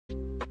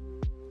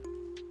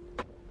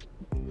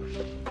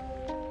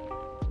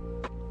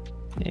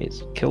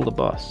It's kill the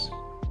boss.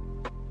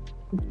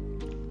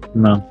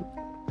 No.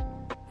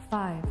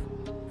 5,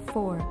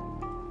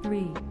 4,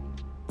 3,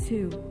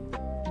 2,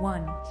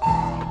 1.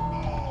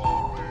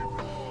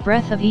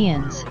 Breath of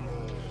Aeons.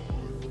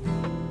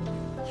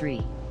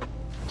 3,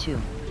 2,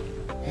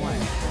 1.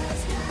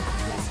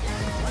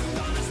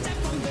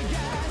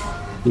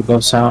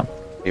 Debuffs out.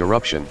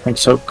 Eruption. Tank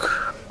soak.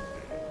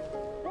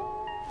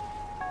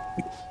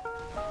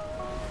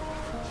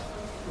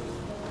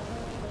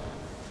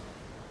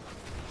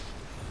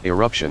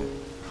 Eruption.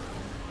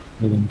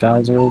 Leading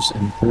geysers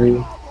in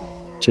 3,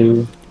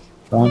 2,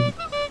 1.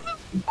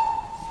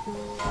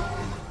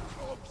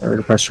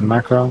 Area pressure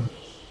macro.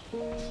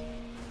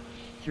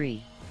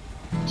 3,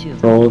 2.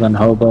 Troll, and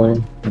hobo,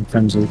 and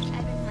frenzy.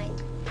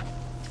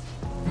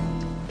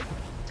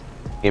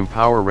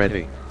 Empower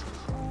ready.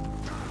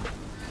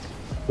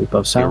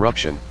 Debuffs out.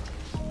 Eruption.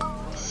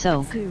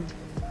 Soak. 2,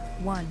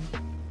 1.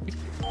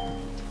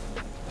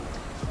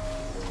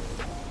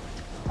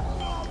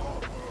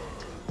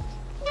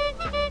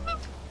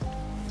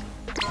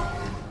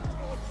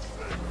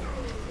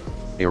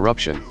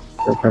 Eruption.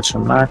 Area pressure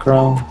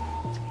macro.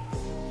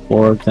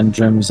 Orb, then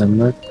dreams and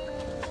Merc.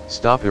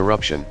 Stop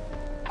eruption.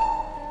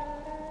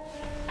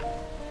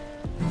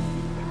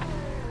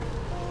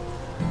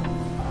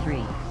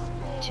 Three,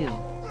 two,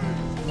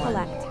 one.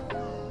 Collect.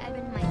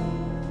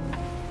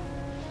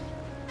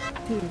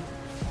 2,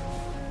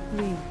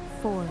 3,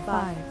 4,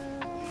 5.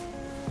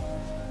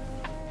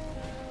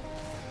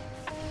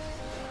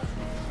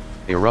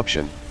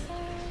 Eruption.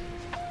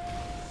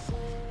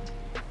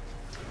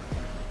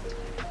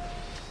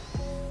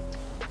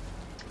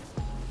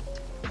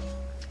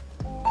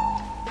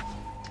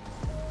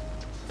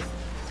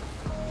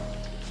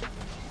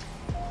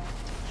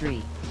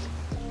 Three,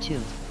 two,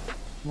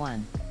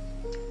 one.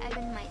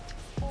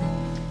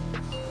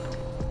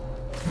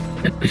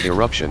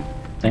 Eruption.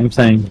 Same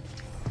thing.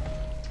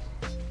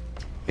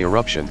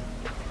 Eruption.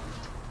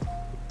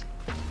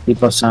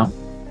 Debuffs out.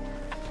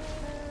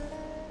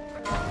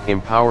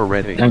 Empower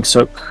ready. Tank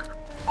soak.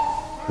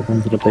 Get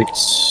into the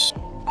base.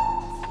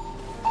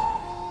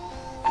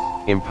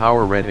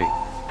 Empower ready.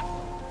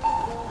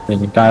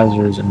 Leading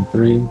geysers in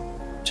 3,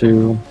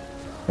 2,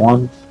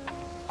 1.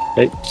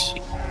 Bait.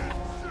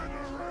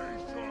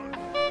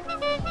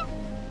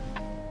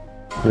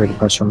 Area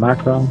pressure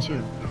macro. 2,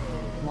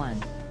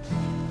 1.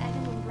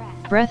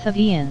 Breath of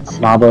Aeons.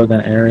 Mabo,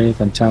 then Airy,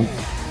 then Temp.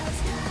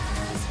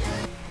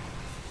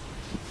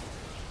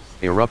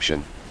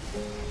 Eruption.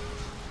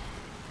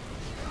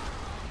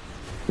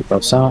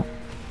 Debuffs out.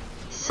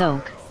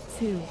 Soak.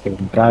 2,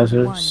 Leading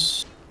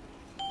geysers.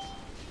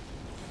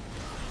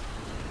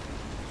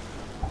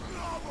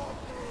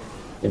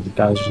 Leading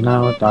geysers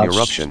now. Dodge.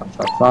 Eruption.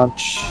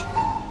 Dodge.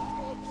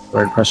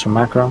 Area pressure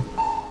macro.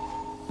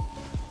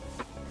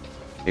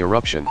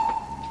 Eruption.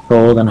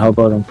 Troll, then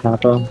hobo, then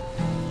capo.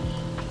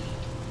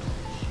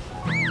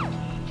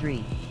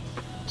 3,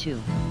 2,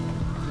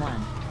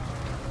 1.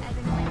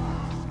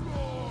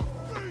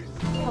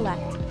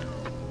 collect.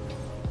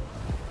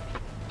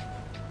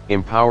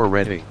 Empower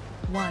ready.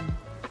 1,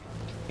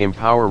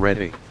 Empower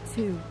ready.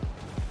 2,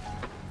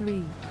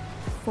 3,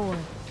 4,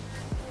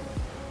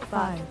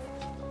 5.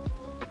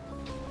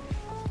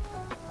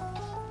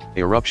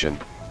 Eruption.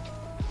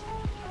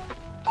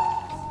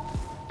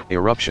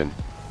 Eruption.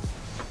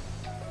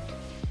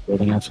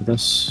 Waiting after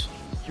this.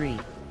 3,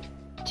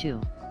 2,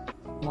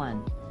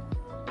 1.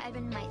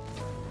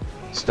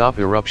 Stop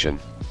eruption.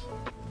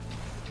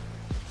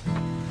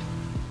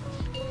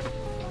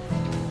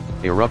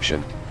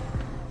 Eruption.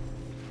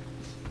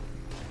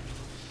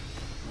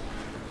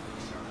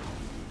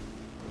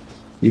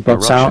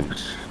 Debuffs out.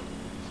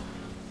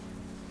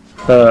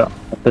 Eruption.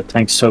 The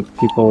tank soak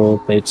people,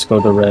 baits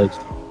go to red.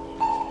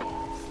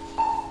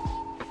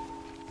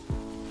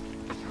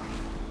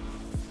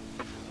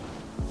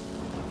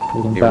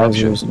 Leading Eruption.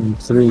 geysers in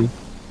 3,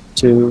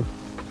 2,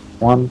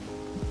 1.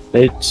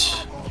 Bait.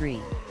 3,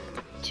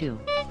 2,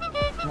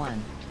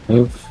 1.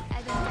 Move.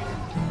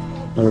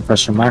 Area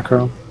pressure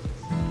macro.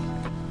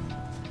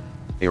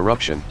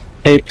 Eruption.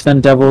 Ape,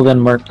 then devil, then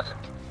merc.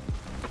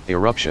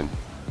 Eruption.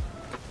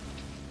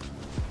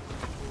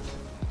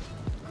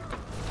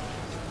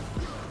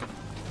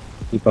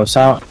 Debuffs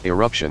out.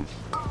 Eruption.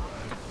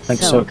 Tank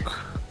Soak. soak.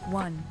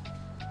 1,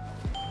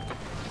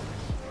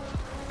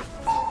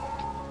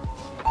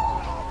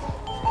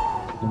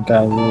 Leading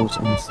geysers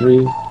in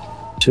 3,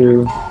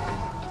 2.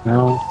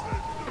 Now.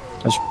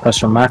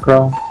 Pressure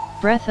macro.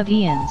 Breath of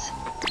Aeons.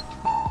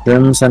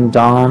 Rims and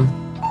Dawn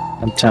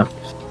and Temp.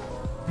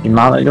 Do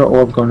not let your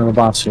orb go into the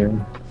boss here.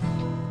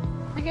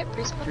 I get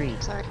priest. 3,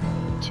 Sorry.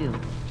 2,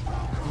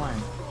 1.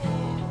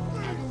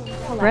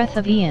 collect. Breath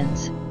of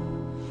Aeons.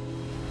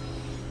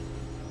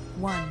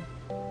 1,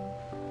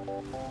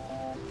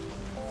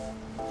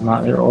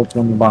 Not your orb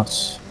go in the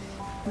boss.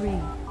 3,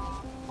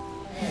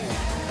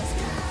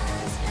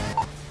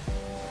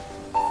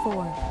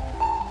 4,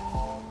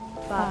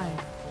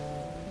 5.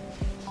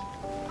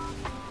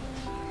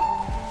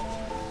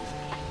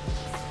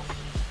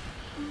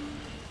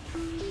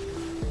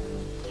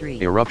 Three,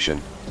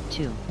 Eruption.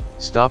 2,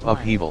 Stop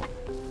upheaval.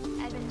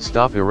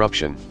 Stop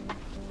eruption.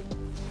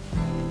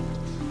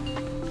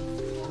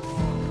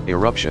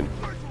 Eruption.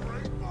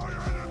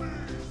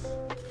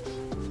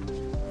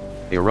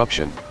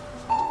 Eruption.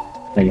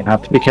 Now you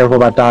have to be careful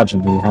about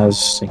dodging. He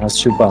has 2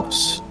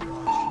 buffs.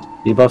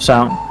 Debuffs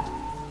out.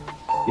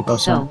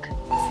 Debuffs out. Soak. 2,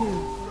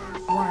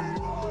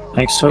 1.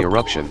 Thanks, so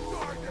Eruption.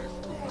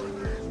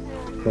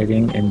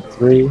 waiting in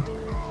 3,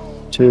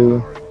 2,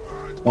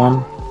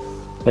 1.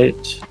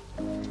 Wait.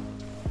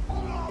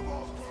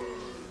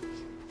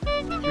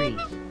 3,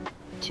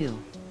 2,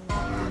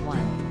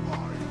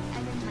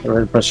 1. Get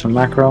ready to press some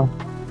macro.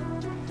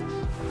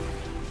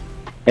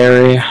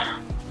 Airy,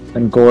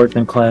 then Gord,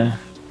 then Clay.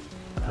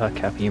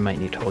 Cappy, you might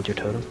need to hold your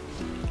totem.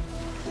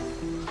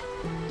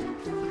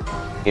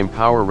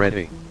 Empower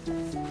ready.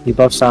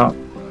 Debuffs out.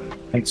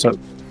 Thanks, so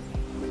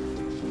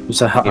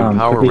use a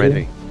Empower cookie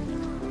ready. here.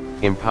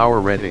 Empower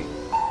ready.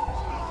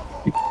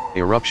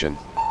 Eruption.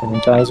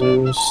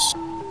 Energizers.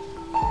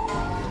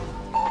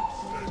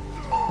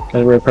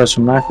 Get ready to press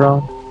some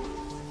macro.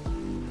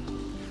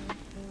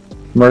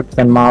 Merc,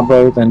 then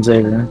Mabo, then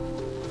Xavier.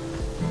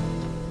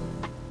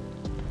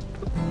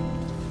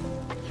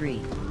 3,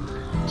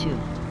 2,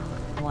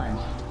 1.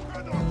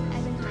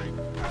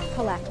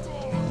 Collect.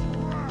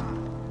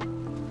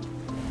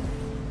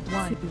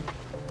 1,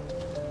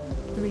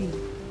 3,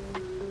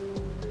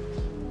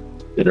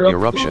 Get her up.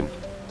 Eruption.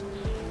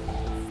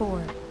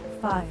 4,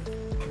 5.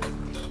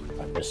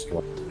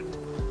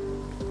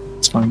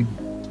 It's fine.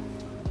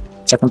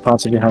 Second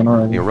pots if you haven't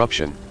already.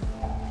 Eruption.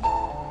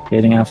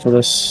 Gating after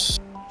this.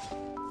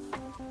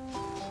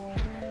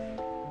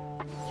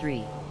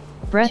 3.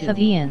 Breath of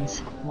Ians.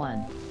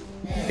 1.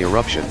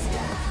 Eruption.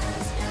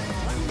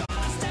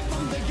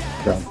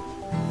 Go.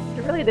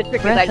 Really, the trick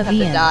is Breath I just of have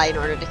to Ian. die in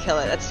order to kill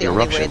it. That's the only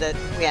way Eruption. that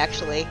we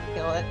actually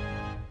kill it.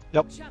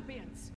 Yep.